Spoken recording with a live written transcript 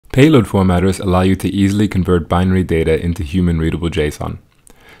Payload formatters allow you to easily convert binary data into human-readable JSON.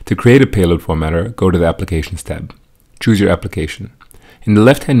 To create a payload formatter, go to the Applications tab. Choose your application. In the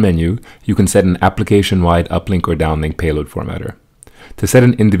left-hand menu, you can set an application-wide uplink or downlink payload formatter. To set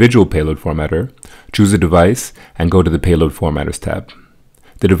an individual payload formatter, choose a device and go to the Payload Formatters tab.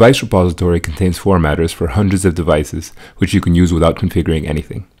 The device repository contains formatters for hundreds of devices, which you can use without configuring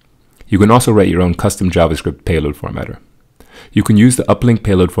anything. You can also write your own custom JavaScript payload formatter. You can use the uplink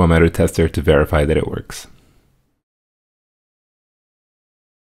payload formatter tester to verify that it works.